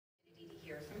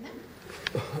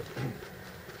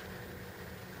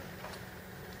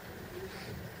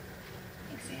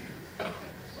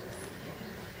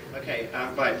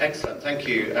Right, excellent. Thank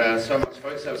you so much,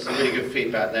 folks. That was some really good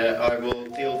feedback there. I will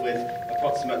deal with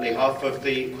approximately half of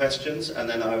the questions, and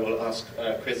then I will ask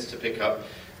Chris to pick up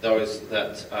those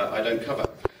that I don't cover.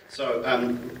 So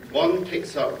one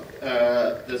picks up,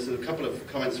 there's a couple of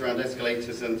comments around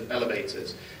escalators and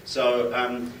elevators. So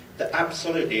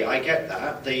absolutely, I get that.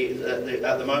 At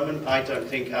the moment, I don't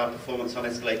think our performance on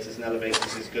escalators and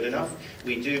elevators is good enough.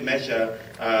 We do measure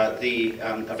the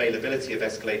availability of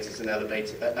escalators and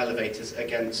elevators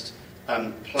against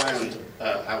planned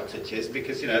outages,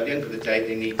 because, you know, at the end of the day,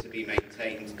 they need to be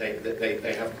maintained.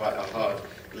 They have quite a hard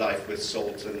life with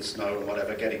salt and snow and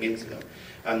whatever getting into them.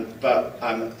 But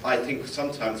I think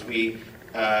sometimes we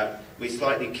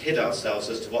slightly kid ourselves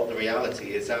as to what the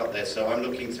reality is out there. So I'm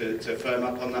looking to firm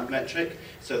up on that metric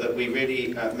so that we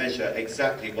really measure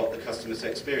exactly what the customer's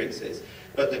experience is.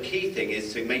 But the key thing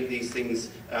is to make these things,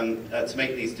 to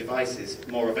make these devices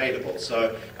more available.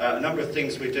 So a number of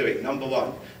things we're doing. Number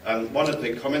one of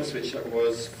the comments, which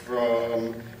was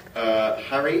from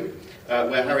Harry,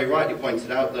 where Harry rightly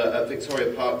pointed out that at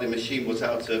Victoria Park the machine was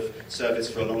out of service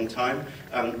for a long time.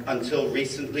 Until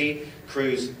recently,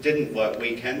 crews didn't work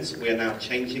weekends. We are now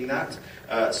changing that.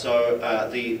 So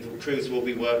the crews will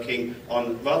be working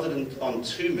on, rather than on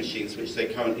two machines, which they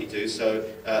currently do, so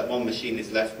one machine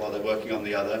is left while they're working on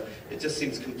the other. It just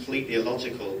seems completely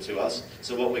illogical to us.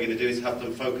 So what we're going to do is have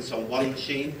them focus on one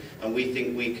machine, and we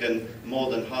think we can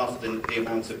more than half the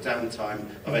amount of downtime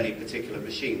of any particular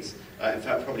machines. In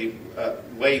fact, probably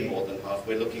way more than half.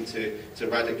 We're looking to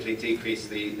radically decrease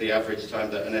the average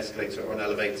time that an escalator or an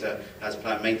elevator has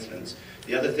planned maintenance.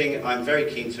 The other thing I'm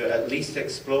very keen to at least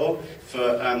explore for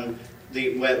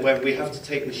where we have to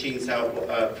take machines out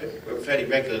fairly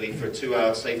regularly for a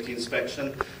 2-hour safety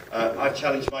inspection. I've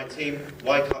challenged my team,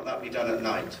 why can't that be done at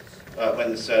night? When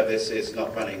the service is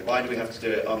not running. Why do we have to do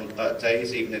it on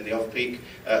days, even in the off-peak?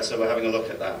 So we're having a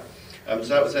look at that. So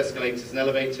that was escalators and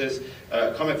elevators.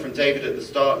 Comment from David at the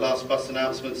start, last bus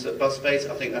announcements at bus bays.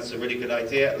 I think that's a really good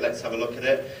idea. Let's have a look at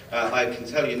it. I can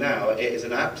tell you now, it is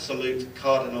an absolute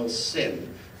cardinal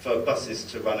sin for buses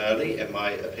to run early, in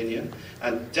my opinion,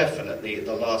 and definitely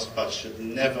the last bus should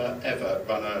never, ever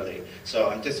run early. So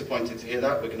I'm disappointed to hear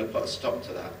that. We're going to put a stop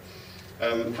to that.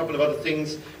 A couple of other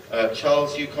things.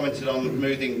 Charles, you commented on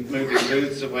moving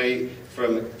booths away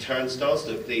from turnstiles,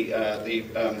 the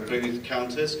booth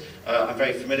counters. I'm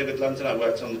very familiar with London. I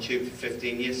worked on the tube for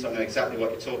 15 years, so I know exactly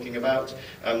what you're talking about.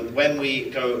 When we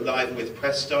go live with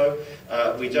Presto,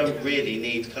 we don't really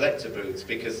need collector booths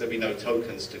because there'll be no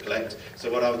tokens to collect.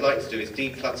 So what I would like to do is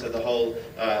declutter the whole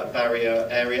barrier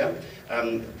area.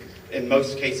 In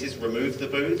most cases, remove the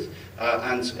booth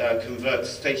and convert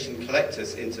station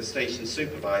collectors into station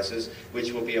supervisors,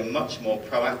 which will be a much more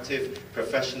proactive,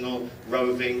 professional,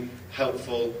 roving,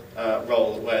 helpful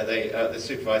role where the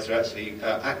supervisor actually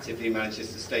actively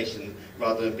manages the station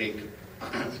rather than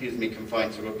being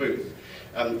confined to a booth.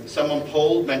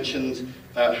 Paul, mentioned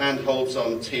handholds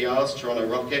on TRs, Toronto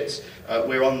Rockets.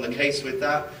 We're on the case with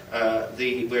that.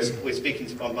 We're speaking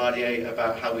to Bombardier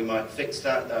about how we might fix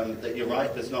that. That you're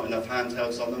right, there's not enough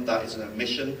handhelds on them. That is an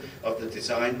omission of the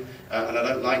design. And I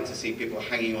don't like to see people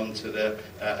hanging on to the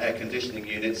air conditioning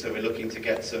unit, so we're looking to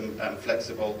get some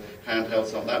flexible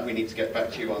handhelds on that. We need to get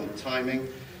back to you on the timing.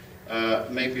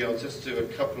 Maybe I'll just do a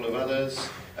couple of others.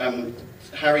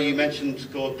 Harry, you mentioned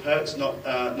Gord Perks,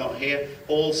 not here.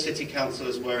 All city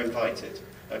councillors were invited.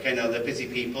 Okay, now they're busy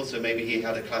people, so maybe he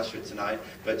had a clash with tonight,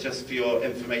 but just for your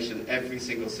information, every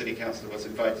single city councillor was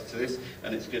invited to this,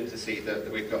 and it's good to see that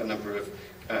we've got a number of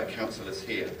councillors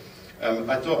here.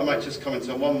 I thought I might just comment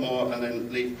on one more and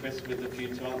then leave Chris with a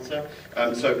few to answer.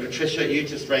 So Patricia, you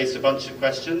just raised a bunch of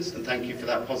questions, and thank you for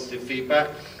that positive feedback.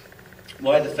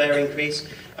 Why the fare increase?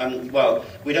 Well,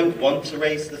 we don't want to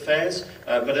raise the fares,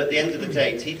 but at the end of the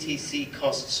day, TTC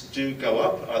costs do go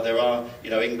up. There are,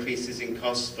 increases in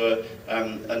costs for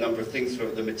a number of things, for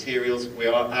the materials. We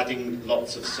are adding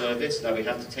lots of service. Now we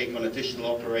have to take on additional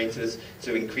operators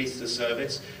to increase the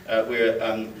service.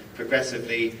 We're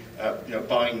progressively,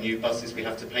 buying new buses. We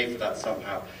have to pay for that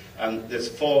somehow. There's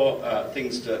 4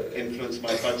 things to influence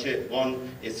my budget.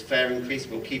 1 is fare increase.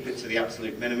 We'll keep it to the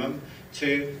absolute minimum.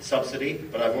 2, subsidy,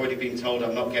 but I've already been told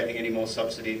I'm not getting any more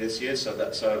subsidy this year, so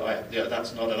that's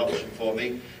not an option for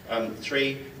me.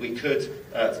 3, we could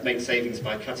make savings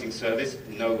by cutting service.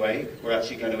 No way. We're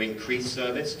actually going to increase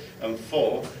service. And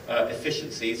 4,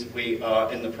 efficiencies. We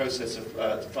are in the process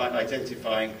of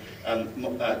identifying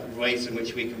ways in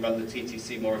which we can run the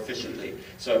TTC more efficiently.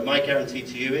 So my guarantee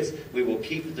to you is we will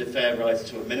keep the fare rise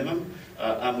to a minimum,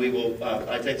 and we will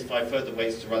identify further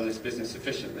ways to run this business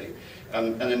efficiently.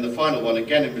 And then the final final one,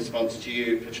 again in response to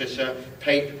you, Patricia,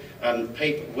 PAPE.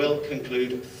 PAPE will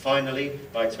conclude finally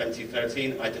by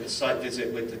 2013. I did a site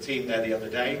visit with the team there the other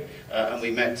day, and we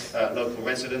met local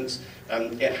residents.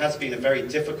 It has been a very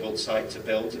difficult site to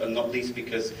build, and not least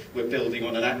because we're building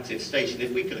on an active station.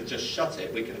 If we could have just shut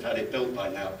it, we could have had it built by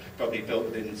now, probably built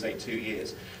within, say, 2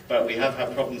 years. But we have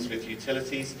had problems with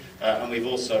utilities, and we've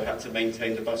also had to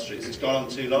maintain the bus routes. It's gone on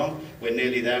too long. We're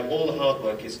nearly there. All the hard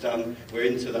work is done. We're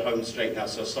into the home straight now,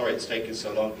 so sorry it's taken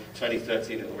so long.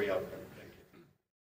 2013 it will reopen.